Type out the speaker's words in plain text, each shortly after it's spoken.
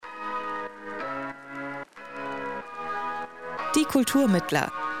Die Kulturmittler,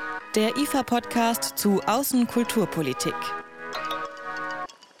 der IFA-Podcast zu Außenkulturpolitik.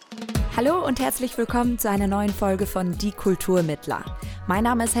 Hallo und herzlich willkommen zu einer neuen Folge von Die Kulturmittler. Mein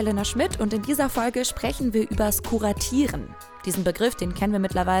Name ist Helena Schmidt und in dieser Folge sprechen wir übers Kuratieren. Diesen Begriff, den kennen wir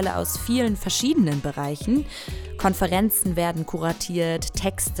mittlerweile aus vielen verschiedenen Bereichen. Konferenzen werden kuratiert,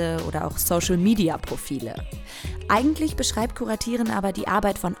 Texte oder auch Social-Media-Profile. Eigentlich beschreibt Kuratieren aber die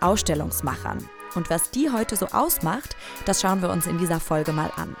Arbeit von Ausstellungsmachern. Und was die heute so ausmacht, das schauen wir uns in dieser Folge mal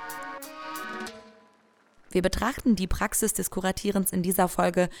an. Wir betrachten die Praxis des Kuratierens in dieser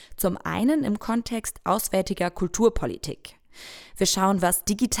Folge zum einen im Kontext auswärtiger Kulturpolitik. Wir schauen, was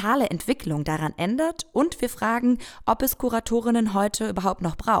digitale Entwicklung daran ändert und wir fragen, ob es Kuratorinnen heute überhaupt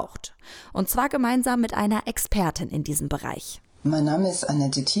noch braucht. Und zwar gemeinsam mit einer Expertin in diesem Bereich. Mein Name ist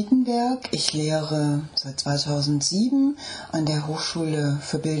Annette Tietenberg. Ich lehre seit 2007 an der Hochschule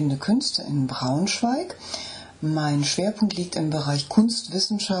für Bildende Künste in Braunschweig. Mein Schwerpunkt liegt im Bereich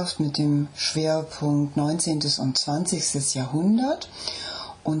Kunstwissenschaft mit dem Schwerpunkt 19. und 20. Jahrhundert.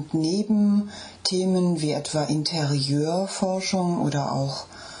 Und neben Themen wie etwa Interieurforschung oder auch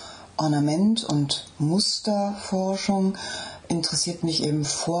Ornament- und Musterforschung interessiert mich eben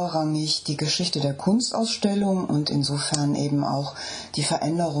vorrangig die Geschichte der Kunstausstellung und insofern eben auch die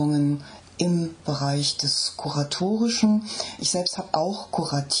Veränderungen im Bereich des Kuratorischen. Ich selbst habe auch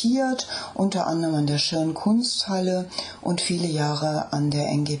kuratiert, unter anderem an der Schirn-Kunsthalle und viele Jahre an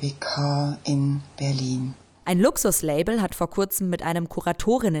der NGBK in Berlin. Ein Luxuslabel hat vor kurzem mit einem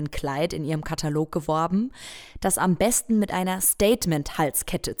Kuratorinnenkleid in ihrem Katalog geworben, das am besten mit einer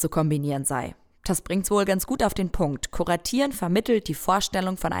Statement-Halskette zu kombinieren sei. Das bringt's wohl ganz gut auf den Punkt. Kuratieren vermittelt die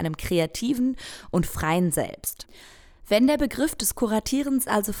Vorstellung von einem kreativen und freien Selbst. Wenn der Begriff des Kuratierens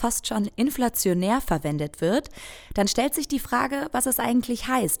also fast schon inflationär verwendet wird, dann stellt sich die Frage, was es eigentlich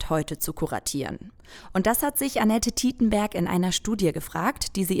heißt, heute zu kuratieren. Und das hat sich Annette Tietenberg in einer Studie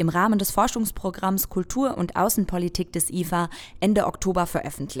gefragt, die sie im Rahmen des Forschungsprogramms Kultur- und Außenpolitik des IFA Ende Oktober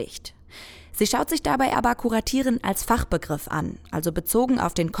veröffentlicht. Sie schaut sich dabei aber Kuratieren als Fachbegriff an, also bezogen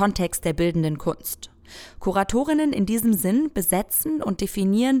auf den Kontext der bildenden Kunst. Kuratorinnen in diesem Sinn besetzen und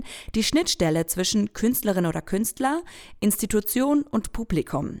definieren die Schnittstelle zwischen Künstlerin oder Künstler, Institution und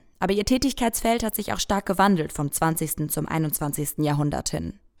Publikum. Aber ihr Tätigkeitsfeld hat sich auch stark gewandelt vom 20. zum 21. Jahrhundert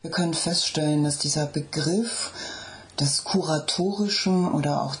hin. Wir können feststellen, dass dieser Begriff des Kuratorischen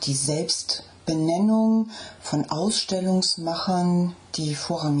oder auch die Selbstbenennung von Ausstellungsmachern, die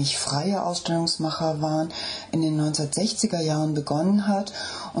vorrangig freie Ausstellungsmacher waren, in den 1960er Jahren begonnen hat.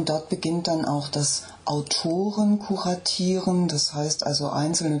 Und dort beginnt dann auch das Autorenkuratieren, das heißt also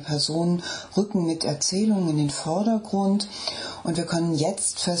einzelne Personen rücken mit Erzählungen in den Vordergrund. Und wir können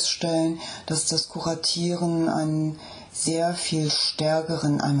jetzt feststellen, dass das Kuratieren einen sehr viel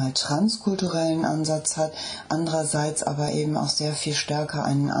stärkeren, einmal transkulturellen Ansatz hat, andererseits aber eben auch sehr viel stärker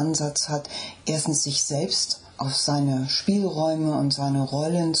einen Ansatz hat, erstens sich selbst auf seine Spielräume und seine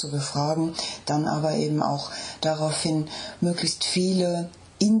Rollen zu befragen, dann aber eben auch daraufhin möglichst viele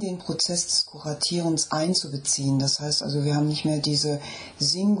in den Prozess des Kuratierens einzubeziehen. Das heißt also, wir haben nicht mehr diese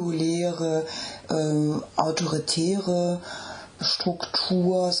singuläre, autoritäre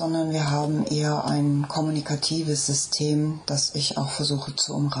Struktur, sondern wir haben eher ein kommunikatives System, das ich auch versuche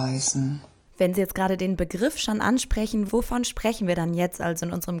zu umreißen. Wenn Sie jetzt gerade den Begriff schon ansprechen, wovon sprechen wir dann jetzt also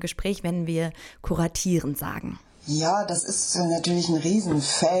in unserem Gespräch, wenn wir kuratieren sagen? Ja, das ist natürlich ein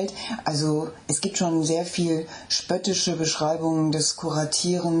Riesenfeld. Also es gibt schon sehr viel spöttische Beschreibungen des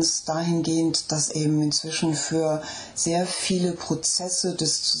Kuratierens dahingehend, dass eben inzwischen für sehr viele Prozesse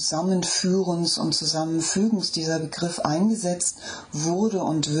des Zusammenführens und Zusammenfügens dieser Begriff eingesetzt wurde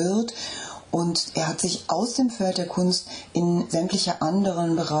und wird. Und er hat sich aus dem Feld der Kunst in sämtliche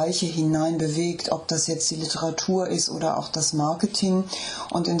anderen Bereiche hinein bewegt, ob das jetzt die Literatur ist oder auch das Marketing.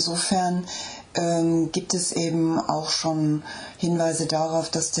 Und insofern gibt es eben auch schon Hinweise darauf,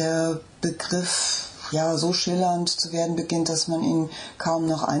 dass der Begriff so schillernd zu werden beginnt, dass man ihn kaum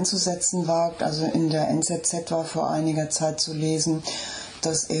noch einzusetzen wagt. Also in der NZZ war vor einiger Zeit zu lesen,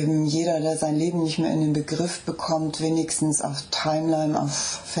 dass eben jeder, der sein Leben nicht mehr in den Begriff bekommt, wenigstens auf Timeline, auf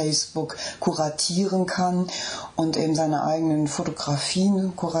Facebook kuratieren kann und eben seine eigenen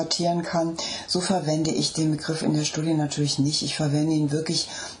Fotografien kuratieren kann. So verwende ich den Begriff in der Studie natürlich nicht. Ich verwende ihn wirklich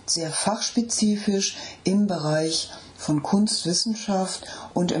sehr fachspezifisch im Bereich von Kunstwissenschaft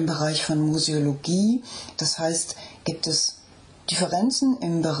und im Bereich von Museologie. Das heißt, gibt es Differenzen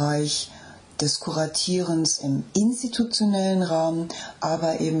im Bereich des Kuratierens im institutionellen Rahmen,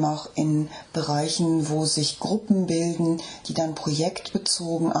 aber eben auch in Bereichen, wo sich Gruppen bilden, die dann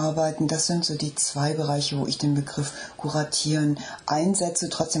projektbezogen arbeiten. Das sind so die zwei Bereiche, wo ich den Begriff Kuratieren einsetze.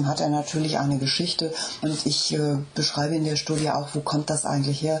 Trotzdem hat er natürlich eine Geschichte und ich beschreibe in der Studie auch, wo kommt das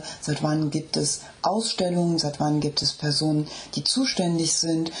eigentlich her? Seit wann gibt es Ausstellungen? Seit wann gibt es Personen, die zuständig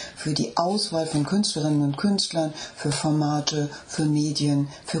sind für die Auswahl von Künstlerinnen und Künstlern, für Formate, für Medien,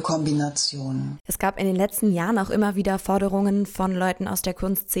 für Kombinationen? Es gab in den letzten Jahren auch immer wieder Forderungen von Leuten aus der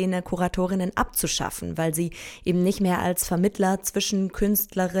Kunstszene, Kuratorinnen abzuschaffen, weil sie eben nicht mehr als Vermittler zwischen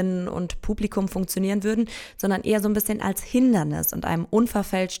Künstlerinnen und Publikum funktionieren würden, sondern eher so ein bisschen als Hindernis und einem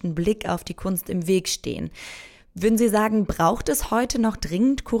unverfälschten Blick auf die Kunst im Weg stehen. Würden Sie sagen, braucht es heute noch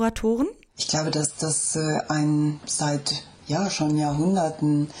dringend Kuratoren? Ich glaube, dass das ein seit schon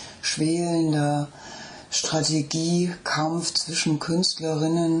Jahrhunderten schwelender Strategiekampf zwischen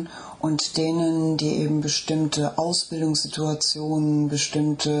Künstlerinnen und denen, die eben bestimmte Ausbildungssituationen,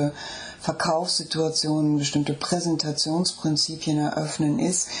 bestimmte Verkaufssituationen, bestimmte Präsentationsprinzipien eröffnen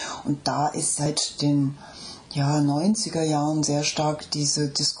ist. Und da ist seit den 90er Jahren sehr stark diese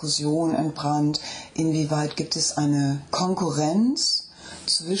Diskussion entbrannt, inwieweit gibt es eine Konkurrenz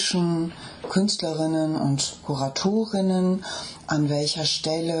zwischen Künstlerinnen und Kuratorinnen, an welcher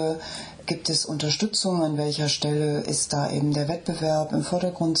Stelle gibt es Unterstützung, an welcher Stelle ist da eben der Wettbewerb im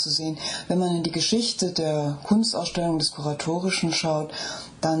Vordergrund zu sehen. Wenn man in die Geschichte der Kunstausstellung des Kuratorischen schaut,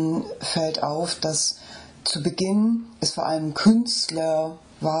 dann fällt auf, dass zu Beginn es vor allem Künstler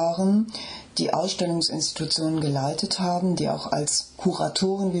waren, die Ausstellungsinstitutionen geleitet haben, die auch als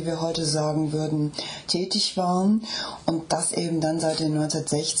Kuratoren, wie wir heute sagen würden, tätig waren und dass eben dann seit den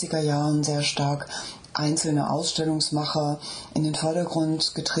 1960er Jahren sehr stark einzelne Ausstellungsmacher in den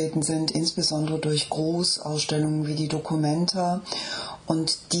Vordergrund getreten sind, insbesondere durch Großausstellungen wie die Documenta.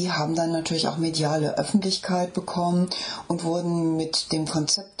 Und die haben dann natürlich auch mediale Öffentlichkeit bekommen und wurden mit dem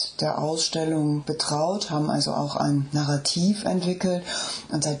Konzept der Ausstellung betraut, haben also auch ein Narrativ entwickelt.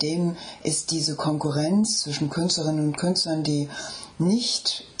 Und seitdem ist diese Konkurrenz zwischen Künstlerinnen und Künstlern, die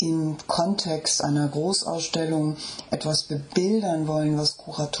nicht im Kontext einer Großausstellung etwas bebildern wollen, was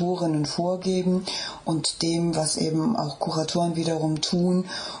Kuratorinnen vorgeben und dem, was eben auch Kuratoren wiederum tun,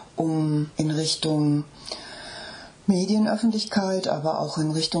 um in Richtung Medienöffentlichkeit, aber auch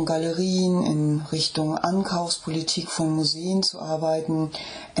in Richtung Galerien, in Richtung Ankaufspolitik von Museen zu arbeiten,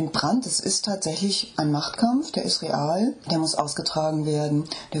 entbrannt. Es ist tatsächlich ein Machtkampf, der ist real, der muss ausgetragen werden,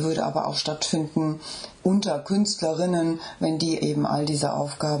 der würde aber auch stattfinden unter Künstlerinnen, wenn die eben all diese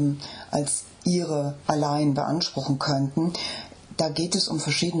Aufgaben als ihre allein beanspruchen könnten. Da geht es um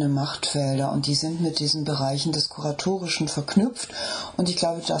verschiedene Machtfelder und die sind mit diesen Bereichen des Kuratorischen verknüpft und ich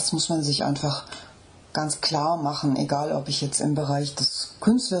glaube, das muss man sich einfach ganz klar machen, egal ob ich jetzt im Bereich des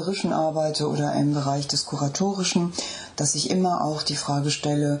Künstlerischen arbeite oder im Bereich des Kuratorischen, dass ich immer auch die Frage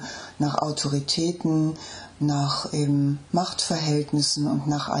stelle nach Autoritäten, nach eben Machtverhältnissen und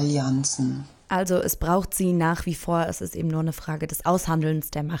nach Allianzen. Also es braucht sie nach wie vor, es ist eben nur eine Frage des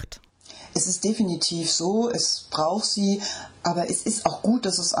Aushandelns der Macht. Es ist definitiv so, es braucht sie, aber es ist auch gut,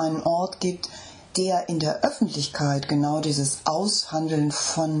 dass es einen Ort gibt, der in der Öffentlichkeit genau dieses Aushandeln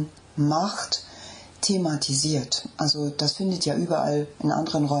von Macht thematisiert. Also das findet ja überall in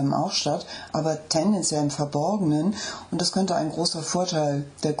anderen Räumen auch statt, aber tendenziell im Verborgenen. Und das könnte ein großer Vorteil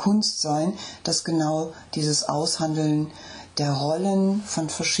der Kunst sein, dass genau dieses Aushandeln der Rollen von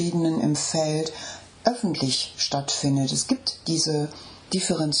verschiedenen im Feld öffentlich stattfindet. Es gibt diese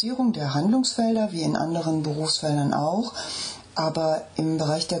Differenzierung der Handlungsfelder, wie in anderen Berufsfeldern auch, aber im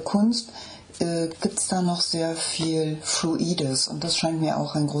Bereich der Kunst gibt es da noch sehr viel Fluides und das scheint mir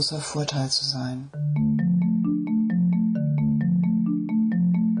auch ein großer Vorteil zu sein.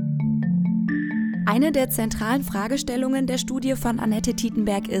 Eine der zentralen Fragestellungen der Studie von Annette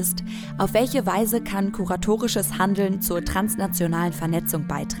Tietenberg ist, auf welche Weise kann kuratorisches Handeln zur transnationalen Vernetzung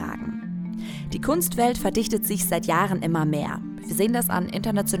beitragen? Die Kunstwelt verdichtet sich seit Jahren immer mehr. Wir sehen das an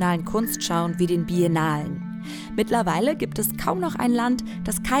internationalen Kunstschauen wie den Biennalen. Mittlerweile gibt es kaum noch ein Land,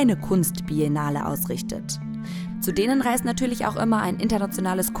 das keine Kunstbiennale ausrichtet. Zu denen reist natürlich auch immer ein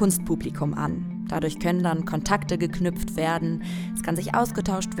internationales Kunstpublikum an. Dadurch können dann Kontakte geknüpft werden, es kann sich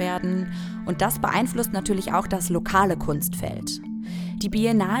ausgetauscht werden und das beeinflusst natürlich auch das lokale Kunstfeld. Die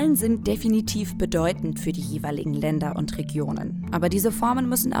Biennalen sind definitiv bedeutend für die jeweiligen Länder und Regionen. Aber diese Formen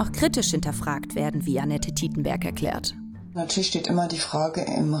müssen auch kritisch hinterfragt werden, wie Annette Tietenberg erklärt. Natürlich steht immer die Frage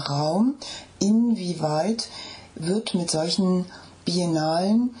im Raum, inwieweit wird mit solchen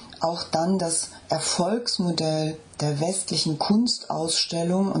Biennalen auch dann das Erfolgsmodell der westlichen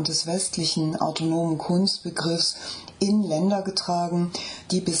Kunstausstellung und des westlichen autonomen Kunstbegriffs in Länder getragen,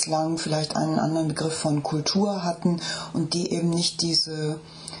 die bislang vielleicht einen anderen Begriff von Kultur hatten und die eben nicht diese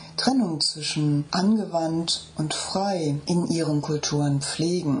Trennung zwischen angewandt und frei in ihren Kulturen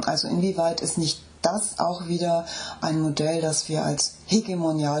pflegen. Also inwieweit ist nicht das auch wieder ein Modell, das wir als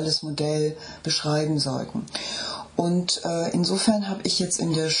hegemoniales Modell beschreiben sollten. Und insofern habe ich jetzt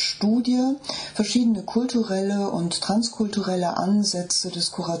in der Studie verschiedene kulturelle und transkulturelle Ansätze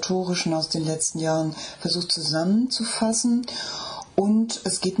des Kuratorischen aus den letzten Jahren versucht zusammenzufassen. Und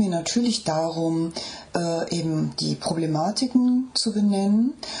es geht mir natürlich darum, eben die Problematiken zu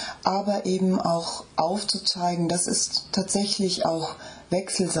benennen, aber eben auch aufzuzeigen, dass es tatsächlich auch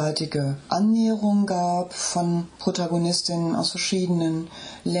wechselseitige Annäherung gab von Protagonistinnen aus verschiedenen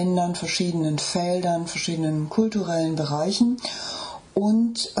Ländern, verschiedenen Feldern, verschiedenen kulturellen Bereichen.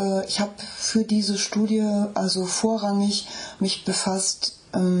 Und ich habe für diese Studie also vorrangig mich befasst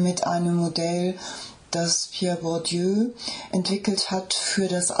mit einem Modell, das Pierre Bourdieu entwickelt hat für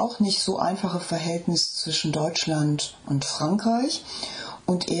das auch nicht so einfache Verhältnis zwischen Deutschland und Frankreich.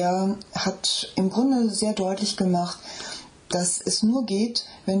 Und er hat im Grunde sehr deutlich gemacht, dass es nur geht,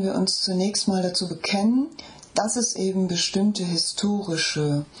 wenn wir uns zunächst mal dazu bekennen, dass es eben bestimmte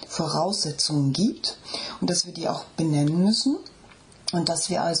historische Voraussetzungen gibt und dass wir die auch benennen müssen und dass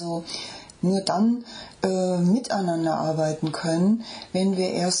wir also nur dann miteinander arbeiten können, wenn wir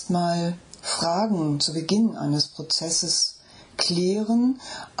erstmal Fragen zu Beginn eines Prozesses klären,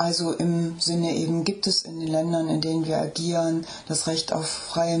 also im Sinne eben, gibt es in den Ländern, in denen wir agieren, das Recht auf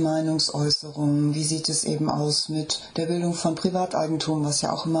freie Meinungsäußerung, wie sieht es eben aus mit der Bildung von Privateigentum, was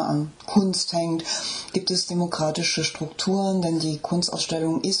ja auch immer an Kunst hängt, gibt es demokratische Strukturen, denn die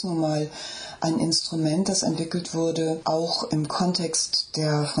Kunstausstellung ist nun mal ein Instrument, das entwickelt wurde, auch im Kontext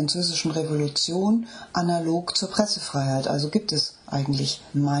der Französischen Revolution, analog zur Pressefreiheit. Also gibt es eigentlich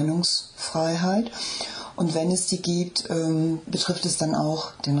Meinungsfreiheit. Und wenn es die gibt, betrifft es dann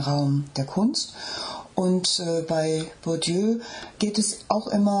auch den Raum der Kunst. Und bei Bourdieu geht es auch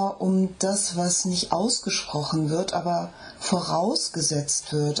immer um das, was nicht ausgesprochen wird, aber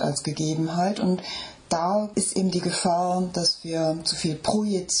vorausgesetzt wird als Gegebenheit. Und da ist eben die Gefahr, dass wir zu viel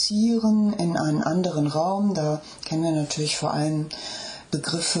projizieren in einen anderen Raum. Da kennen wir natürlich vor allem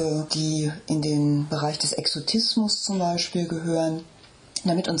Begriffe, die in den Bereich des Exotismus zum Beispiel gehören.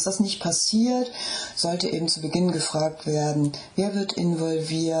 Damit uns das nicht passiert, sollte eben zu Beginn gefragt werden, wer wird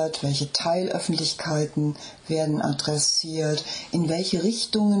involviert, welche Teilöffentlichkeiten werden adressiert, in welche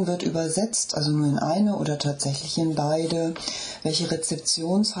Richtungen wird übersetzt, also nur in eine oder tatsächlich in beide, welche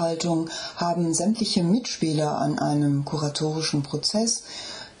Rezeptionshaltung haben sämtliche Mitspieler an einem kuratorischen Prozess.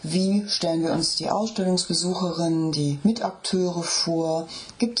 Wie stellen wir uns die Ausstellungsbesucherinnen, die Mitakteure vor?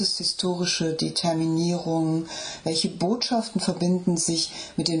 Gibt es historische Determinierungen? Welche Botschaften verbinden sich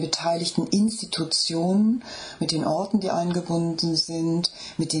mit den beteiligten Institutionen, mit den Orten, die eingebunden sind,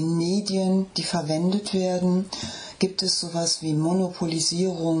 mit den Medien, die verwendet werden? Gibt es sowas wie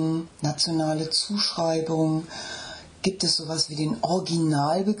Monopolisierung, nationale Zuschreibung? Gibt es sowas wie den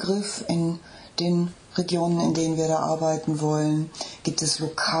Originalbegriff in den Regionen, in denen wir da arbeiten wollen? Gibt es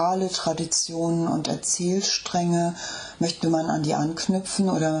lokale Traditionen und Erzählstränge? Möchte man an die anknüpfen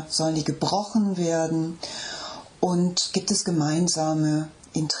oder sollen die gebrochen werden? Und gibt es gemeinsame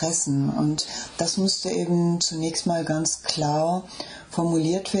Interessen? Und das müsste eben zunächst mal ganz klar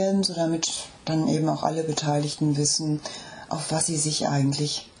formuliert werden, so damit dann eben auch alle Beteiligten wissen, auf was sie sich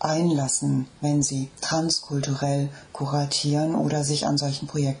eigentlich einlassen, wenn sie transkulturell kuratieren oder sich an solchen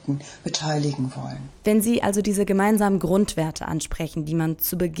Projekten beteiligen wollen. Wenn Sie also diese gemeinsamen Grundwerte ansprechen, die man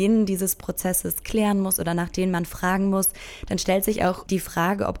zu Beginn dieses Prozesses klären muss oder nach denen man fragen muss, dann stellt sich auch die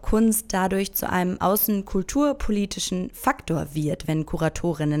Frage, ob Kunst dadurch zu einem außenkulturpolitischen Faktor wird, wenn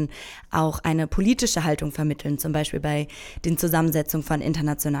Kuratorinnen auch eine politische Haltung vermitteln, zum Beispiel bei den Zusammensetzungen von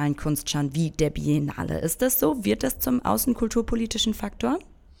internationalen Kunstschauen wie der Biennale. Ist das so? Wird das zum außenkulturpolitischen Faktor?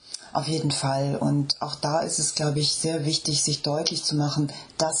 Auf jeden Fall. Und auch da ist es, glaube ich, sehr wichtig, sich deutlich zu machen,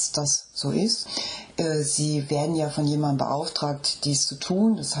 dass das so ist. Sie werden ja von jemandem beauftragt, dies zu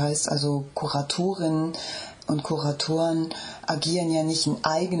tun. Das heißt also, Kuratorinnen und Kuratoren agieren ja nicht in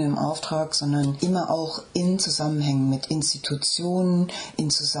eigenem Auftrag, sondern immer auch in Zusammenhängen mit Institutionen, in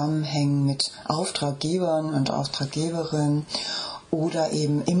Zusammenhängen mit Auftraggebern und Auftraggeberinnen oder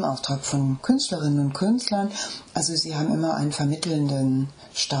eben im Auftrag von Künstlerinnen und Künstlern. Also sie haben immer einen vermittelnden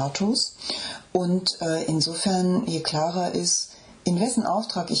Status. Und insofern, je klarer ist, in wessen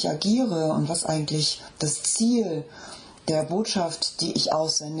Auftrag ich agiere und was eigentlich das Ziel der Botschaft, die ich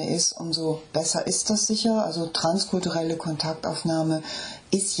aussende, ist, umso besser ist das sicher. Also transkulturelle Kontaktaufnahme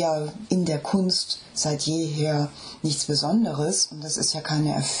ist ja in der Kunst seit jeher nichts Besonderes. Und das ist ja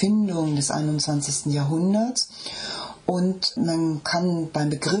keine Erfindung des 21. Jahrhunderts. Und man kann beim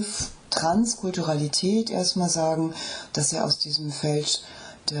Begriff Transkulturalität erstmal sagen, dass er aus diesem Feld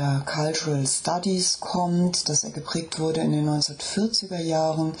der Cultural Studies kommt, dass er geprägt wurde in den 1940er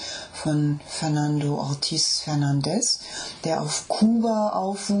Jahren von Fernando Ortiz Fernández, der auf Kuba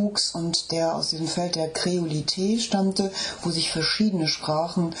aufwuchs und der aus diesem Feld der Kreolité stammte, wo sich verschiedene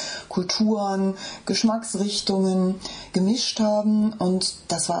Sprachen, Kulturen, Geschmacksrichtungen gemischt haben. Und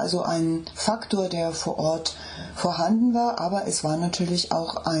das war also ein Faktor, der vor Ort vorhanden war, aber es war natürlich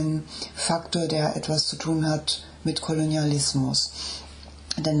auch ein Faktor, der etwas zu tun hat mit Kolonialismus.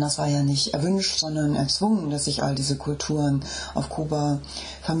 Denn das war ja nicht erwünscht, sondern erzwungen, dass sich all diese Kulturen auf Kuba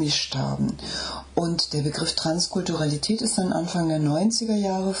vermischt haben. Und der Begriff Transkulturalität ist dann Anfang der 90er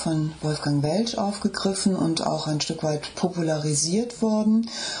Jahre von Wolfgang Welsch aufgegriffen und auch ein Stück weit popularisiert worden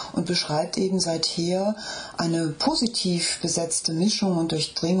und beschreibt eben seither eine positiv besetzte Mischung und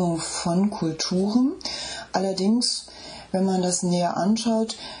Durchdringung von Kulturen. Allerdings, wenn man das näher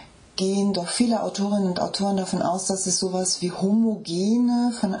anschaut, gehen doch viele Autorinnen und Autoren davon aus, dass es sowas wie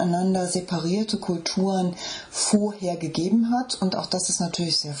homogene, voneinander separierte Kulturen vorher gegeben hat. Und auch das ist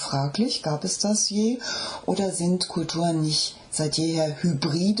natürlich sehr fraglich. Gab es das je? Oder sind Kulturen nicht seit jeher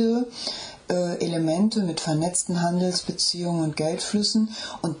hybride Elemente mit vernetzten Handelsbeziehungen und Geldflüssen?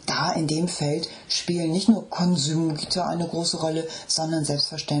 Und da in dem Feld spielen nicht nur Konsumgüter eine große Rolle, sondern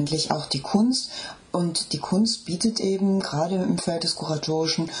selbstverständlich auch die Kunst. Und die Kunst bietet eben gerade im Feld des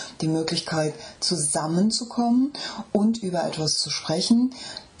Kuratorischen die Möglichkeit, zusammenzukommen und über etwas zu sprechen,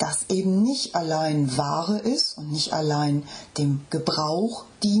 das eben nicht allein Ware ist und nicht allein dem Gebrauch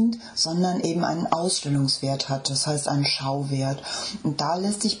dient, sondern eben einen Ausstellungswert hat, das heißt einen Schauwert. Und da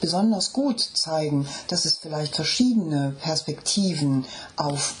lässt sich besonders gut zeigen, dass es vielleicht verschiedene Perspektiven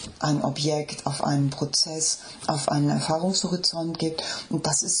auf ein Objekt, auf einen Prozess, auf einen Erfahrungshorizont gibt. Und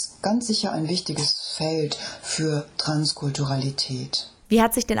das ist ganz sicher ein wichtiges Feld für Transkulturalität. Wie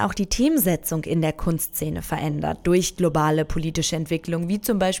hat sich denn auch die Themensetzung in der Kunstszene verändert durch globale politische Entwicklung, wie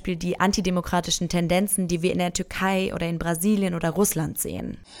zum Beispiel die antidemokratischen Tendenzen, die wir in der Türkei oder in Brasilien oder Russland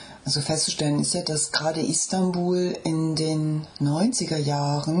sehen? Also festzustellen ist ja, dass gerade Istanbul in den 90er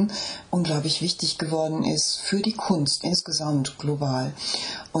Jahren unglaublich wichtig geworden ist für die Kunst insgesamt global.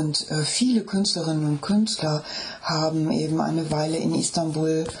 Und viele Künstlerinnen und Künstler haben eben eine Weile in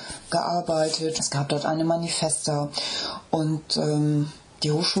Istanbul gearbeitet. Es gab dort eine Manifesta und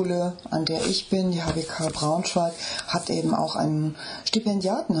die Hochschule, an der ich bin, die HWK Braunschweig, hat eben auch ein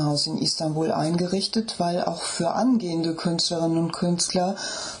Stipendiatenhaus in Istanbul eingerichtet, weil auch für angehende Künstlerinnen und Künstler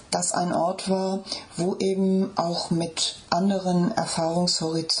das ein Ort war, wo eben auch mit anderen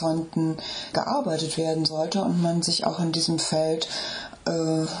Erfahrungshorizonten gearbeitet werden sollte und man sich auch in diesem Feld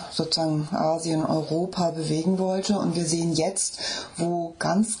sozusagen Asien, Europa bewegen wollte. Und wir sehen jetzt, wo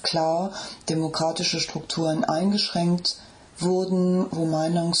ganz klar demokratische Strukturen eingeschränkt wurden, wo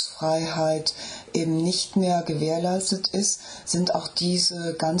Meinungsfreiheit eben nicht mehr gewährleistet ist, sind auch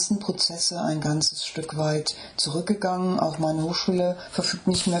diese ganzen Prozesse ein ganzes Stück weit zurückgegangen. Auch meine Hochschule verfügt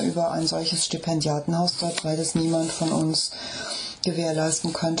nicht mehr über ein solches Stipendiatenhaus dort, weil das niemand von uns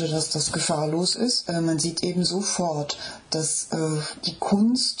gewährleisten könnte, dass das gefahrlos ist. Man sieht eben sofort, dass die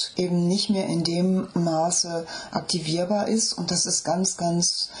Kunst eben nicht mehr in dem Maße aktivierbar ist und das ist ganz,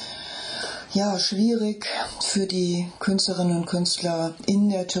 ganz schwierig für die Künstlerinnen und Künstler in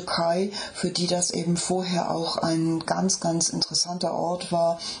der Türkei, für die das eben vorher auch ein ganz, ganz interessanter Ort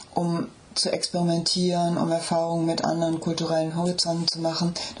war, um zu experimentieren, um Erfahrungen mit anderen kulturellen Horizonten zu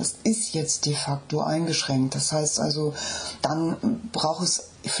machen. Das ist jetzt de facto eingeschränkt. Das heißt also, dann braucht es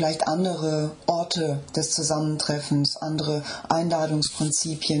vielleicht andere Orte des Zusammentreffens, andere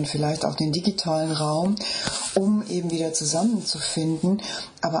Einladungsprinzipien, vielleicht auch den digitalen Raum, um eben wieder zusammenzufinden.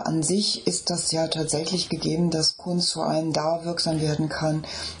 Aber an sich ist das ja tatsächlich gegeben, dass Kunst vor allem da wirksam werden kann,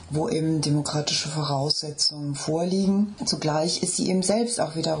 wo eben demokratische Voraussetzungen vorliegen. Zugleich ist sie eben selbst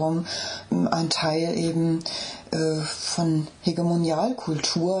auch wiederum ein Teil eben von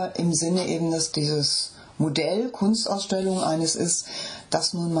Hegemonialkultur im Sinne eben, dass dieses Modell Kunstausstellung eines ist,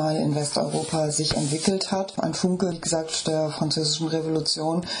 das nun mal in Westeuropa sich entwickelt hat. Ein Funke, wie gesagt, der Französischen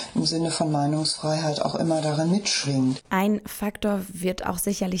Revolution im Sinne von Meinungsfreiheit auch immer darin mitschwingt. Ein Faktor wird auch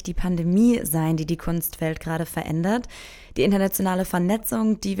sicherlich die Pandemie sein, die die Kunstwelt gerade verändert. Die internationale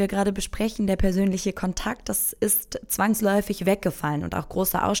Vernetzung, die wir gerade besprechen, der persönliche Kontakt, das ist zwangsläufig weggefallen. Und auch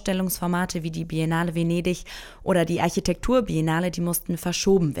große Ausstellungsformate wie die Biennale Venedig oder die Architekturbiennale, die mussten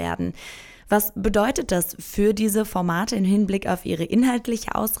verschoben werden. Was bedeutet das für diese Formate im Hinblick auf ihre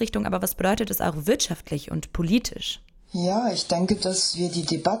inhaltliche Ausrichtung, aber was bedeutet es auch wirtschaftlich und politisch? Ja, ich denke, dass wir die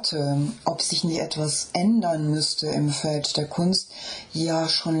Debatte, ob sich nicht etwas ändern müsste im Feld der Kunst, ja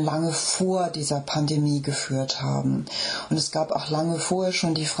schon lange vor dieser Pandemie geführt haben. Und es gab auch lange vorher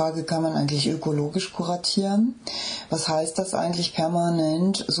schon die Frage, kann man eigentlich ökologisch kuratieren? Was heißt das eigentlich,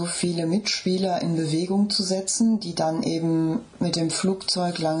 permanent so viele Mitspieler in Bewegung zu setzen, die dann eben mit dem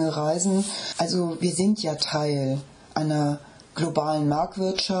Flugzeug lange reisen? Also wir sind ja Teil einer globalen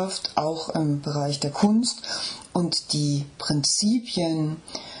Marktwirtschaft, auch im Bereich der Kunst. Und die Prinzipien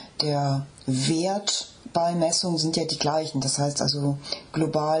der Wertbeimessung sind ja die gleichen. Das heißt also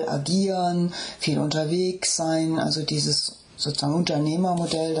global agieren, viel unterwegs sein, also dieses sozusagen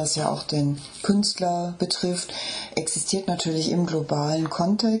Unternehmermodell, das ja auch den Künstler betrifft, existiert natürlich im globalen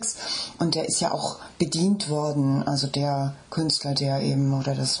Kontext und der ist ja auch bedient worden. Also der Künstler, der eben,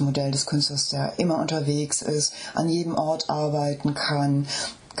 oder das Modell des Künstlers, der immer unterwegs ist, an jedem Ort arbeiten kann,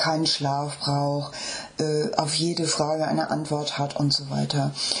 keinen Schlaf braucht, auf jede Frage eine Antwort hat und so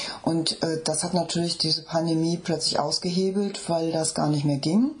weiter. Und das hat natürlich diese Pandemie plötzlich ausgehebelt, weil das gar nicht mehr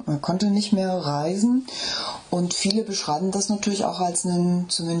ging. Man konnte nicht mehr reisen und viele beschreiben das natürlich auch als einen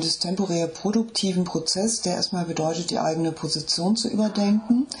zumindest temporär produktiven Prozess, der erstmal bedeutet, die eigene Position zu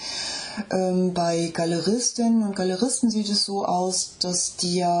überdenken. Bei Galeristinnen und Galeristen sieht es so aus, dass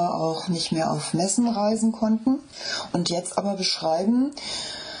die ja auch nicht mehr auf Messen reisen konnten und jetzt aber beschreiben,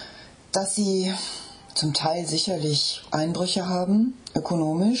 dass sie zum Teil sicherlich Einbrüche haben,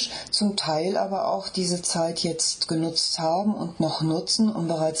 ökonomisch, zum Teil aber auch diese Zeit jetzt genutzt haben und noch nutzen, um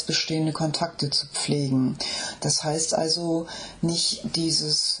bereits bestehende Kontakte zu pflegen. Das heißt also nicht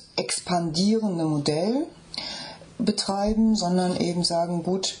dieses expandierende Modell betreiben, sondern eben sagen,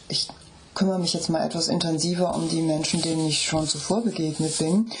 gut, ich kümmere mich jetzt mal etwas intensiver um die Menschen, denen ich schon zuvor begegnet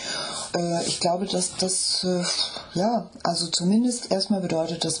bin. Ich glaube, dass das also zumindest erstmal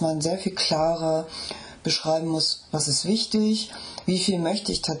bedeutet, dass man sehr viel klarer beschreiben muss, was ist wichtig, wie viel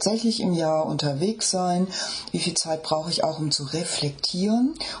möchte ich tatsächlich im Jahr unterwegs sein, wie viel Zeit brauche ich auch, um zu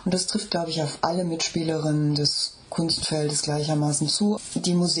reflektieren. Und das trifft, glaube ich, auf alle Mitspielerinnen des Kunstfeldes gleichermaßen zu.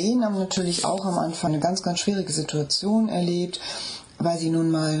 Die Museen haben natürlich auch am Anfang eine ganz, ganz schwierige Situation erlebt, weil sie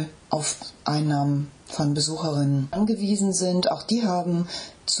nun mal auf Einnahmen von Besucherinnen angewiesen sind. Auch die haben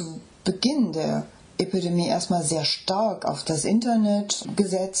zu Beginn der Epidemie erstmal sehr stark auf das Internet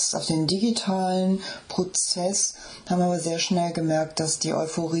gesetzt, auf den digitalen Prozess, haben aber sehr schnell gemerkt, dass die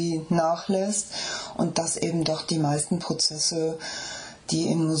Euphorie nachlässt und dass eben doch die meisten Prozesse, die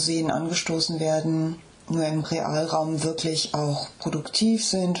in Museen angestoßen werden, nur im Realraum wirklich auch produktiv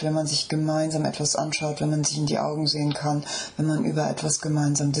sind, wenn man sich gemeinsam etwas anschaut, wenn man sich in die Augen sehen kann, wenn man über etwas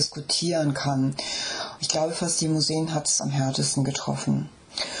gemeinsam diskutieren kann. Ich glaube, fast die Museen hat es am härtesten getroffen.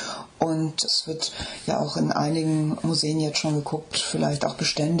 Und es wird ja auch in einigen Museen jetzt schon geguckt, vielleicht auch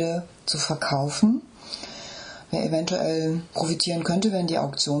Bestände zu verkaufen. Wer eventuell profitieren könnte, wären die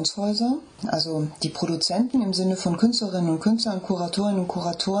Auktionshäuser. Also die Produzenten im Sinne von Künstlerinnen und Künstlern, Kuratorinnen und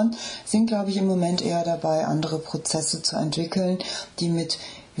Kuratoren sind, glaube ich, im Moment eher dabei, andere Prozesse zu entwickeln, die mit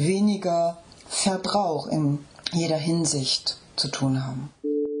weniger Verbrauch in jeder Hinsicht zu tun haben.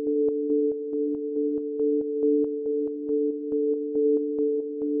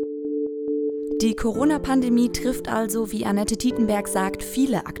 Die Corona-Pandemie trifft also, wie Annette Tietenberg sagt,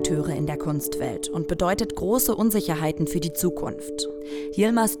 viele Akteure in der Kunstwelt und bedeutet große Unsicherheiten für die Zukunft.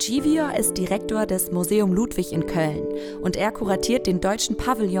 Yilmaz Civior ist Direktor des Museum Ludwig in Köln und er kuratiert den deutschen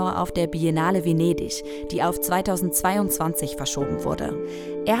Pavillon auf der Biennale Venedig, die auf 2022 verschoben wurde.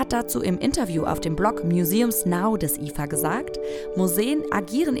 Er hat dazu im Interview auf dem Blog Museums Now des IFA gesagt, Museen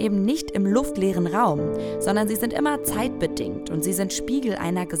agieren eben nicht im luftleeren Raum, sondern sie sind immer zeitbedingt und sie sind Spiegel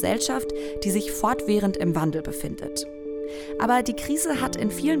einer Gesellschaft, die sich fortwährend im Wandel befindet. Aber die Krise hat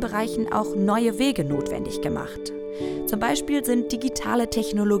in vielen Bereichen auch neue Wege notwendig gemacht. Zum Beispiel sind digitale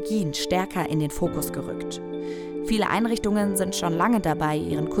Technologien stärker in den Fokus gerückt. Viele Einrichtungen sind schon lange dabei,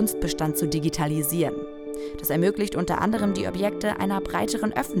 ihren Kunstbestand zu digitalisieren. Das ermöglicht unter anderem, die Objekte einer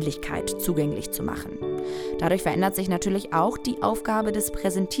breiteren Öffentlichkeit zugänglich zu machen. Dadurch verändert sich natürlich auch die Aufgabe des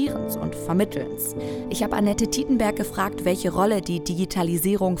Präsentierens und Vermittelns. Ich habe Annette Tietenberg gefragt, welche Rolle die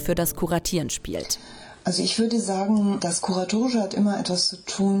Digitalisierung für das Kuratieren spielt. Also ich würde sagen, das Kuratorische hat immer etwas zu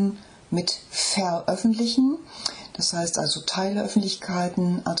tun mit Veröffentlichen. Das heißt also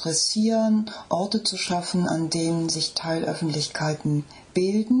Teilöffentlichkeiten adressieren, Orte zu schaffen, an denen sich Teilöffentlichkeiten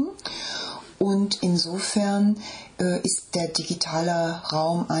bilden. Und insofern ist der digitale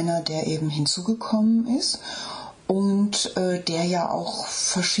Raum einer, der eben hinzugekommen ist und der ja auch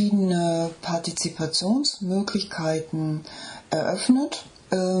verschiedene Partizipationsmöglichkeiten eröffnet.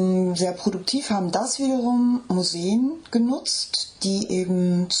 Sehr produktiv haben das wiederum Museen genutzt, die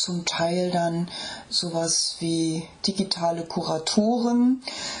eben zum Teil dann sowas wie digitale Kuratoren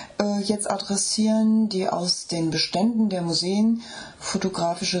jetzt adressieren, die aus den Beständen der Museen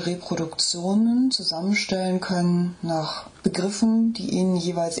fotografische Reproduktionen zusammenstellen können nach Begriffen, die ihnen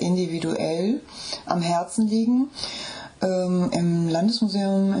jeweils individuell am Herzen liegen. Im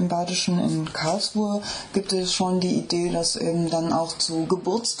Landesmuseum im Badischen in Karlsruhe gibt es schon die Idee, dass eben dann auch zu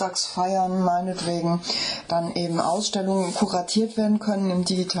Geburtstagsfeiern meinetwegen dann eben Ausstellungen kuratiert werden können im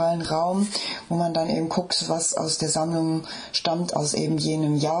digitalen Raum, wo man dann eben guckt, was aus der Sammlung stammt aus eben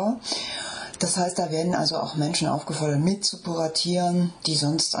jenem Jahr. Das heißt, da werden also auch Menschen aufgefordert, mit zu kuratieren, die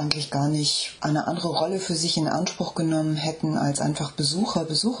sonst eigentlich gar nicht eine andere Rolle für sich in Anspruch genommen hätten, als einfach Besucher,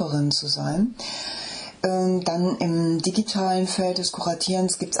 Besucherinnen zu sein. Dann im digitalen Feld des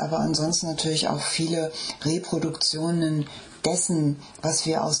Kuratierens gibt es aber ansonsten natürlich auch viele Reproduktionen dessen, was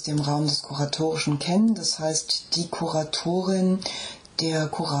wir aus dem Raum des Kuratorischen kennen. Das heißt, die Kuratorin, der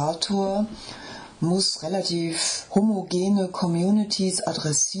Kurator muss relativ homogene Communities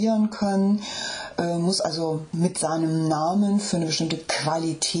adressieren können, muss also mit seinem Namen für eine bestimmte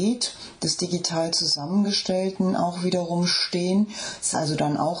Qualität des digital Zusammengestellten auch wiederum stehen. Das ist also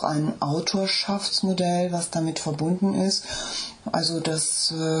dann auch ein Autorschaftsmodell, was damit verbunden ist. Also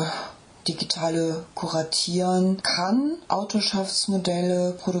das digitale Kuratieren kann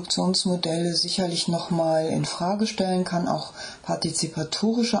Autorschaftsmodelle, Produktionsmodelle sicherlich nochmal in Frage stellen, kann auch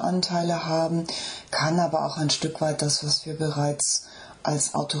partizipatorische Anteile haben, kann aber auch ein Stück weit das, was wir bereits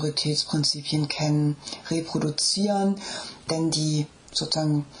als Autoritätsprinzipien kennen, reproduzieren, denn die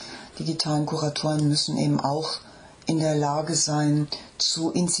sozusagen digitalen Kuratoren müssen eben auch in der Lage sein,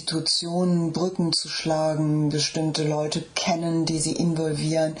 zu Institutionen Brücken zu schlagen, bestimmte Leute kennen, die sie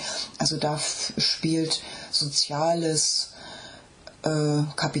involvieren. Also da spielt soziales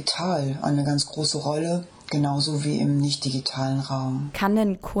Kapital eine ganz große Rolle, genauso wie im nicht-digitalen Raum. Kann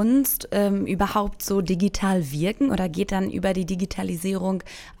denn Kunst überhaupt so digital wirken oder geht dann über die Digitalisierung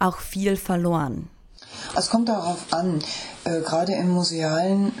auch viel verloren? Es kommt darauf an, gerade im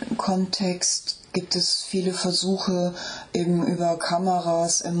musealen Kontext gibt es viele Versuche, eben über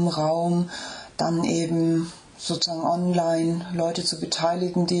Kameras im Raum dann eben sozusagen online Leute zu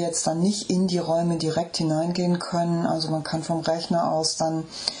beteiligen, die jetzt dann nicht in die Räume direkt hineingehen können. Also man kann vom Rechner aus dann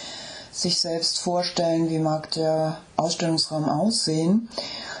sich selbst vorstellen, wie mag der Ausstellungsraum aussehen.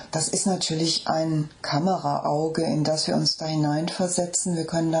 Das ist natürlich ein Kameraauge, in das wir uns da hineinversetzen. Wir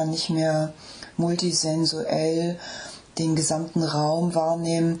können da nicht mehr multisensuell den gesamten Raum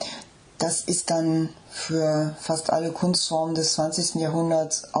wahrnehmen. Das ist dann für fast alle Kunstformen des 20.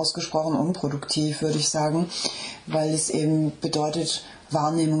 Jahrhunderts ausgesprochen unproduktiv, würde ich sagen, weil es eben bedeutet,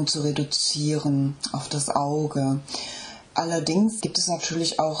 Wahrnehmung zu reduzieren auf das Auge. Allerdings gibt es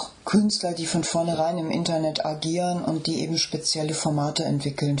natürlich auch Künstler, die von vornherein im Internet agieren und die eben spezielle Formate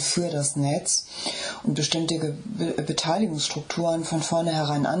entwickeln für das Netz und bestimmte Beteiligungsstrukturen von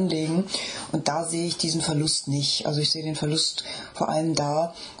vornherein anlegen. Und da sehe ich diesen Verlust nicht. Also ich sehe den Verlust vor allem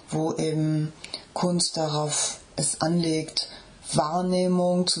da, wo eben Kunst darauf es anlegt,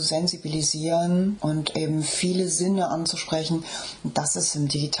 Wahrnehmung zu sensibilisieren und eben viele Sinne anzusprechen. Das ist im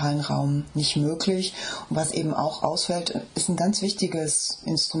digitalen Raum nicht möglich. Und was eben auch ausfällt, ist ein ganz wichtiges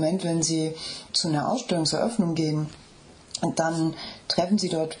Instrument, wenn Sie zu einer Ausstellungseröffnung gehen. Und dann treffen Sie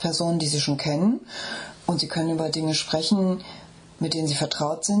dort Personen, die Sie schon kennen. Und Sie können über Dinge sprechen, mit denen Sie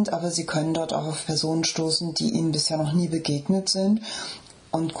vertraut sind. Aber Sie können dort auch auf Personen stoßen, die Ihnen bisher noch nie begegnet sind.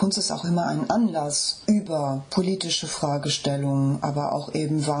 Und Kunst ist auch immer ein Anlass, über politische Fragestellungen, aber auch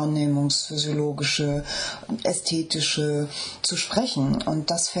eben wahrnehmungsphysiologische, ästhetische zu sprechen.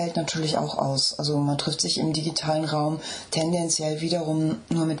 Und das fällt natürlich auch aus. Also man trifft sich im digitalen Raum tendenziell wiederum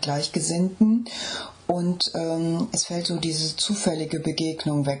nur mit Gleichgesinnten. Und es fällt so diese zufällige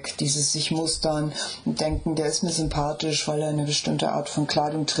Begegnung weg, dieses sich mustern und denken, der ist mir sympathisch, weil er eine bestimmte Art von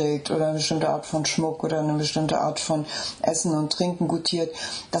Kleidung trägt oder eine bestimmte Art von Schmuck oder eine bestimmte Art von Essen und Trinken gutiert.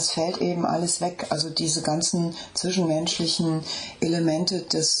 Das fällt eben alles weg. Also diese ganzen zwischenmenschlichen Elemente,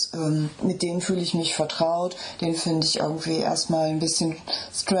 mit denen fühle ich mich vertraut, den finde ich irgendwie erstmal ein bisschen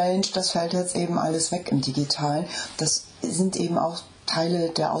strange. Das fällt jetzt eben alles weg im Digitalen. Das sind eben auch Teile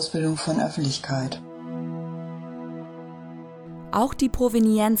der Ausbildung von Öffentlichkeit. Auch die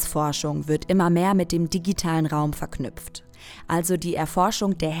Provenienzforschung wird immer mehr mit dem digitalen Raum verknüpft, also die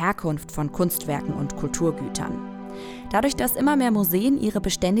Erforschung der Herkunft von Kunstwerken und Kulturgütern. Dadurch, dass immer mehr Museen ihre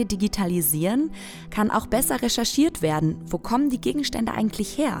Bestände digitalisieren, kann auch besser recherchiert werden, wo kommen die Gegenstände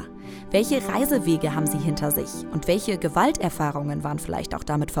eigentlich her? Welche Reisewege haben sie hinter sich und welche Gewalterfahrungen waren vielleicht auch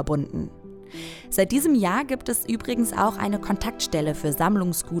damit verbunden? Seit diesem Jahr gibt es übrigens auch eine Kontaktstelle für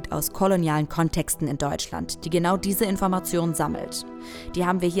Sammlungsgut aus kolonialen Kontexten in Deutschland, die genau diese Informationen sammelt. Die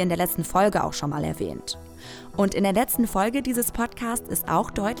haben wir hier in der letzten Folge auch schon mal erwähnt. Und in der letzten Folge dieses Podcasts ist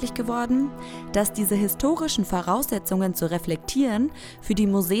auch deutlich geworden, dass diese historischen Voraussetzungen zu reflektieren für die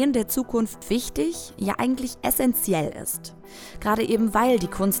Museen der Zukunft wichtig, ja eigentlich essentiell ist. Gerade eben weil die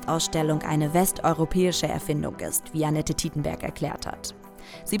Kunstausstellung eine westeuropäische Erfindung ist, wie Annette Tietenberg erklärt hat.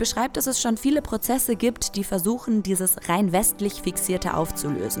 Sie beschreibt, dass es schon viele Prozesse gibt, die versuchen, dieses rein westlich Fixierte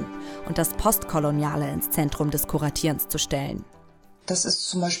aufzulösen und das Postkoloniale ins Zentrum des Kuratierens zu stellen. Das ist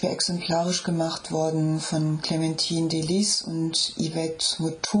zum Beispiel exemplarisch gemacht worden von Clementine Delis und Yvette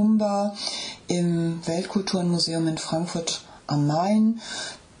Mutumba im Weltkulturmuseum in Frankfurt am Main.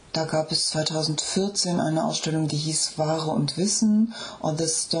 Da gab es 2014 eine Ausstellung, die hieß Ware und Wissen, or the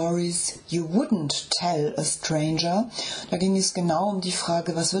Stories You Wouldn't Tell a Stranger. Da ging es genau um die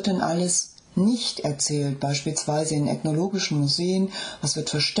Frage, was wird denn alles nicht erzählt, beispielsweise in ethnologischen Museen, was wird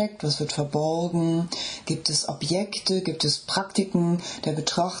versteckt, was wird verborgen, gibt es Objekte, gibt es Praktiken der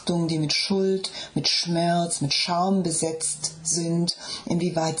Betrachtung, die mit Schuld, mit Schmerz, mit Scham besetzt sind,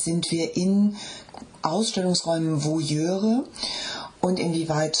 inwieweit sind wir in Ausstellungsräumen Voyeure und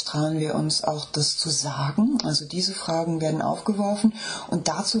inwieweit trauen wir uns auch das zu sagen, also diese Fragen werden aufgeworfen und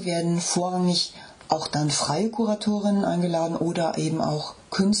dazu werden vorrangig auch dann freie Kuratorinnen eingeladen oder eben auch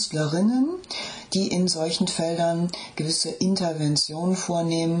Künstlerinnen, die in solchen Feldern gewisse Interventionen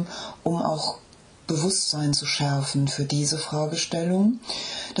vornehmen, um auch Bewusstsein zu schärfen für diese Fragestellung.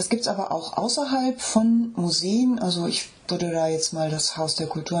 Das gibt es aber auch außerhalb von Museen, also ich würde da jetzt mal das Haus der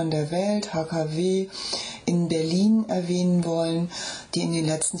Kulturen der Welt, HKW, in Berlin erwähnen wollen, die in den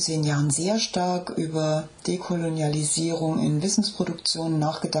letzten 10 Jahren sehr stark über Dekolonialisierung in Wissensproduktionen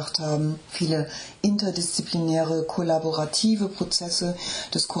nachgedacht haben, viele interdisziplinäre, kollaborative Prozesse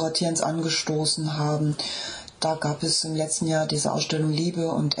des Kuratierens angestoßen haben. Da gab es im letzten Jahr diese Ausstellung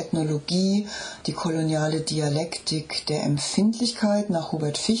Liebe und Ethnologie, die koloniale Dialektik der Empfindlichkeit nach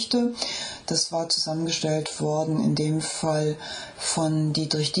Hubert Fichte. Das war zusammengestellt worden in dem Fall von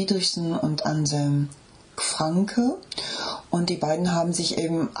Dietrich Dietrichsen und Anselm Franke. Und die beiden haben sich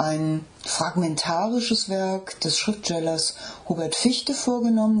eben ein fragmentarisches Werk des Schriftstellers Hubert Fichte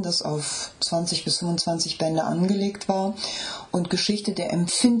vorgenommen, das auf 20 bis 25 Bände angelegt war und Geschichte der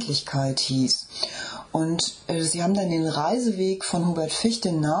Empfindlichkeit hieß. Und sie haben dann den Reiseweg von Hubert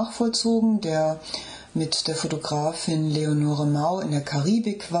Fichte nachvollzogen, der mit der Fotografin Leonore Mau in der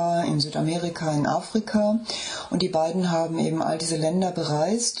Karibik war, in Südamerika, in Afrika. Und die beiden haben eben all diese Länder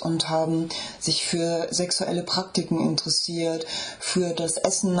bereist und haben sich für sexuelle Praktiken interessiert, für das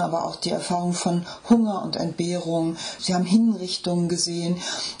Essen, aber auch die Erfahrung von Hunger und Entbehrung. Sie haben Hinrichtungen gesehen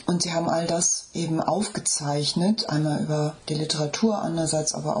und sie haben all das eben aufgezeichnet, einmal über die Literatur,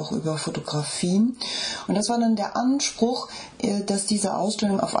 andererseits aber auch über Fotografien. Und das war dann der Anspruch, dass diese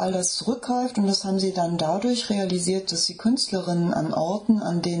Ausstellung auf all das zurückgreift und das haben sie dann dadurch realisiert, dass sie Künstlerinnen an Orten,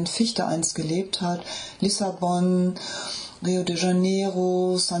 an denen Fichte einst gelebt hat, Lissabon, Rio de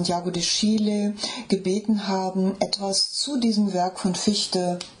Janeiro, Santiago de Chile, gebeten haben, etwas zu diesem Werk von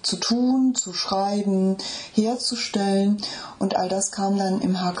Fichte zu tun, zu schreiben, herzustellen. Und all das kam dann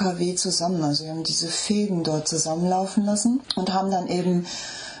im HKW zusammen. Also wir haben diese Fäden dort zusammenlaufen lassen und haben dann eben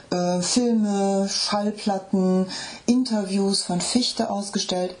Filme, Schallplatten, Interviews von Fichte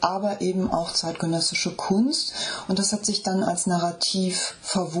ausgestellt, aber eben auch zeitgenössische Kunst. Und das hat sich dann als Narrativ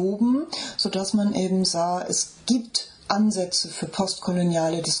verwoben, sodass man eben sah, es gibt Ansätze für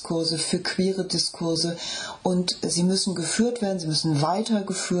postkoloniale Diskurse, für queere Diskurse und sie müssen geführt werden, sie müssen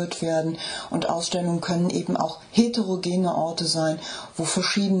weitergeführt werden und Ausstellungen können eben auch heterogene Orte sein, wo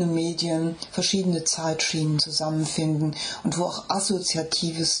verschiedene Medien, verschiedene Zeitschienen zusammenfinden und wo auch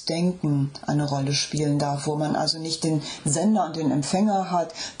assoziatives Denken eine Rolle spielen darf, wo man also nicht den Sender und den Empfänger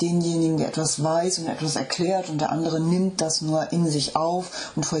hat, denjenigen, der etwas weiß und etwas erklärt und der andere nimmt das nur in sich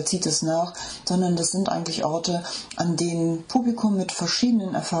auf und vollzieht es nach, sondern das sind eigentlich Orte, an denen Publikum mit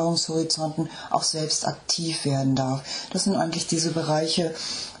verschiedenen Erfahrungshorizonten auch selbst aktiv werden darf. Das sind eigentlich diese Bereiche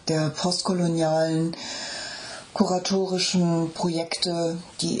der postkolonialen kuratorischen Projekte,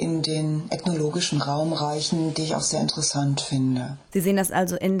 die in den ethnologischen Raum reichen, die ich auch sehr interessant finde. Sie sehen das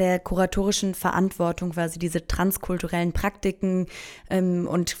also in der kuratorischen Verantwortung, quasi diese transkulturellen Praktiken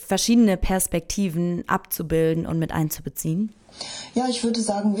und verschiedene Perspektiven abzubilden und mit einzubeziehen? Ja, ich würde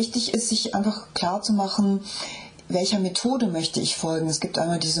sagen, wichtig ist, sich einfach klar zu machen, welcher Methode möchte ich folgen. Es gibt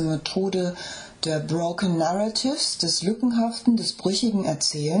einmal diese Methode der Broken Narratives, des lückenhaften, des brüchigen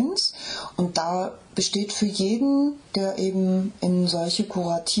Erzählens. Und da besteht für jeden, der eben in solche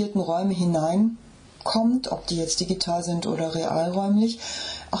kuratierten Räume hineinkommt, ob die jetzt digital sind oder realräumlich,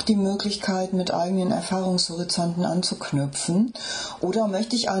 auch die Möglichkeit, mit eigenen Erfahrungshorizonten anzuknüpfen? Oder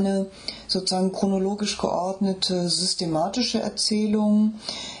möchte ich eine sozusagen chronologisch geordnete, systematische Erzählung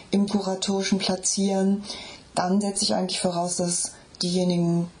im Kuratorischen platzieren? Dann setze ich eigentlich voraus, dass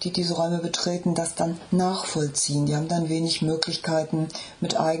diejenigen, die diese Räume betreten, das dann nachvollziehen. Die haben dann wenig Möglichkeiten,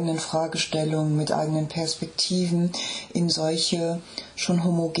 mit eigenen Fragestellungen, mit eigenen Perspektiven in solche schon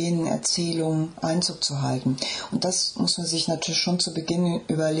homogenen Erzählungen Einzug zu halten. Und das muss man sich natürlich schon zu Beginn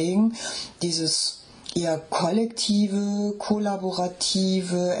überlegen. Dieses eher kollektive,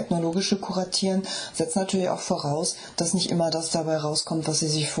 kollaborative, ethnologische Kuratieren setzt natürlich auch voraus, dass nicht immer das dabei rauskommt, was Sie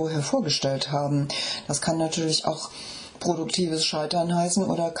sich vorher vorgestellt haben. Das kann natürlich auch produktives Scheitern heißen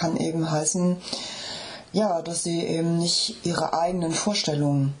oder kann eben heißen, ja, dass sie eben nicht ihre eigenen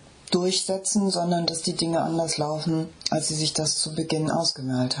Vorstellungen durchsetzen, sondern dass die Dinge anders laufen, als sie sich das zu Beginn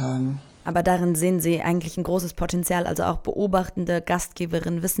ausgemalt haben. Aber darin sehen Sie eigentlich ein großes Potenzial, also auch beobachtende,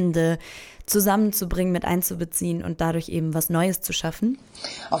 Gastgeberinnen, Wissende zusammenzubringen, mit einzubeziehen und dadurch eben was Neues zu schaffen?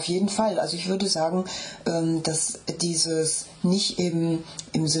 Auf jeden Fall. Also ich würde sagen, dass dieses nicht eben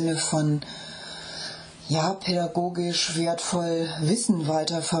im Sinne von pädagogisch wertvoll Wissen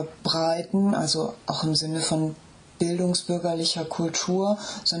weiter verbreiten, also auch im Sinne von bildungsbürgerlicher Kultur,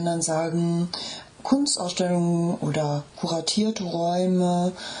 sondern sagen, Kunstausstellungen oder kuratierte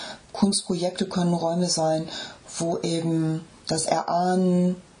Räume, Kunstprojekte können Räume sein, wo eben das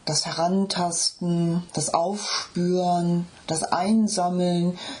Erahnen, das Herantasten, das Aufspüren, das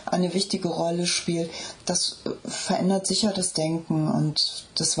Einsammeln eine wichtige Rolle spielt. Das verändert sicher das Denken und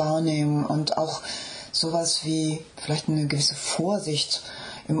das Wahrnehmen und auch sowas wie vielleicht eine gewisse Vorsicht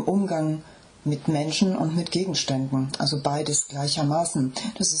im Umgang mit Menschen und mit Gegenständen, also beides gleichermaßen.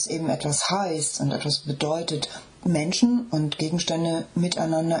 Dass es eben etwas heißt und etwas bedeutet, Menschen und Gegenstände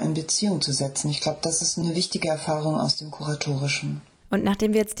miteinander in Beziehung zu setzen. Ich glaube, das ist eine wichtige Erfahrung aus dem Kuratorischen. Und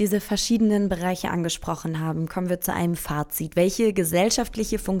nachdem wir jetzt diese verschiedenen Bereiche angesprochen haben, kommen wir zu einem Fazit. Welche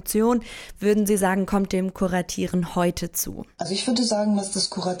gesellschaftliche Funktion, würden Sie sagen, kommt dem Kuratieren heute zu? Also ich würde sagen, dass das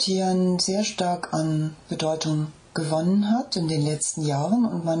Kuratieren sehr stark an Bedeutung gewonnen hat in den letzten Jahren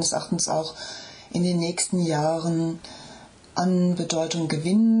und meines Erachtens auch in den nächsten Jahren an Bedeutung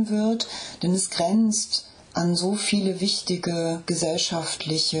gewinnen wird, denn es grenzt an so viele wichtige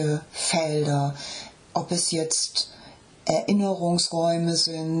gesellschaftliche Felder, ob es jetzt Erinnerungsräume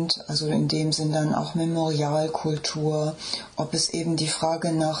sind, also in dem Sinn dann auch Memorialkultur, ob es eben die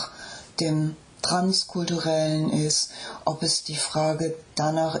Frage nach dem Transkulturellen ist, ob es die Frage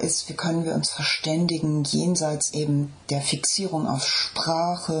danach ist, wie können wir uns verständigen, jenseits eben der Fixierung auf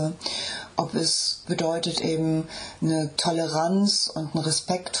Sprache, ob es bedeutet eben eine Toleranz und einen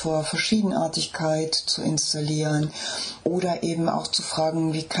Respekt vor Verschiedenartigkeit zu installieren oder eben auch zu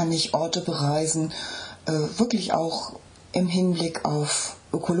fragen, wie kann ich Orte bereisen, wirklich auch im Hinblick auf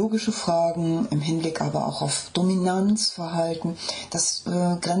ökologische Fragen, im Hinblick aber auch auf Dominanzverhalten. Das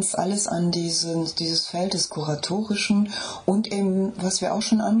grenzt alles an dieses Feld des Kuratorischen und eben, was wir auch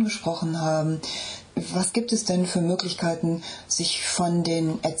schon angesprochen haben, was gibt es denn für Möglichkeiten, sich von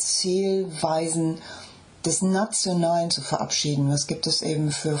den Erzählweisen des Nationalen zu verabschieden? Was gibt es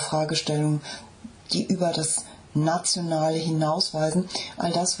eben für Fragestellungen, die über das Nationale hinausweisen?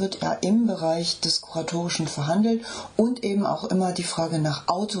 All das wird ja im Bereich des Kuratorischen verhandelt und eben auch immer die Frage nach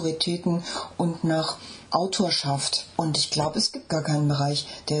Autoritäten und nach Autorschaft. Und ich glaube, es gibt gar keinen Bereich,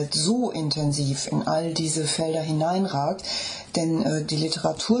 der so intensiv in all diese Felder hineinragt. Denn die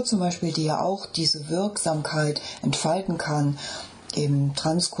Literatur zum Beispiel, die ja auch diese Wirksamkeit entfalten kann, eben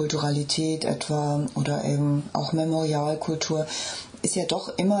Transkulturalität etwa oder eben auch Memorialkultur, ist ja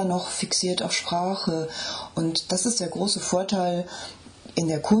doch immer noch fixiert auf Sprache. Und das ist der große Vorteil in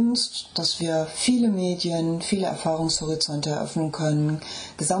der Kunst, dass wir viele Medien, viele Erfahrungshorizonte eröffnen können,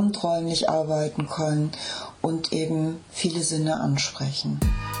 gesamträumlich arbeiten können und eben viele Sinne ansprechen.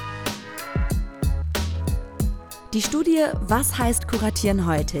 Die Studie Was heißt Kuratieren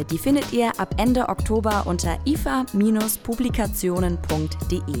heute? Die findet ihr ab Ende Oktober unter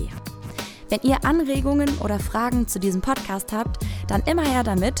ifa-publikationen.de. Wenn ihr Anregungen oder Fragen zu diesem Podcast habt, dann immer her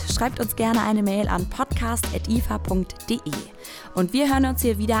damit. Schreibt uns gerne eine Mail an podcast@ifa.de. Und wir hören uns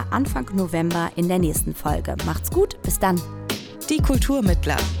hier wieder Anfang November in der nächsten Folge. Macht's gut, bis dann. Die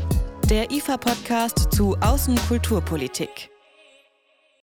Kulturmittler, der IFA-Podcast zu Außenkulturpolitik.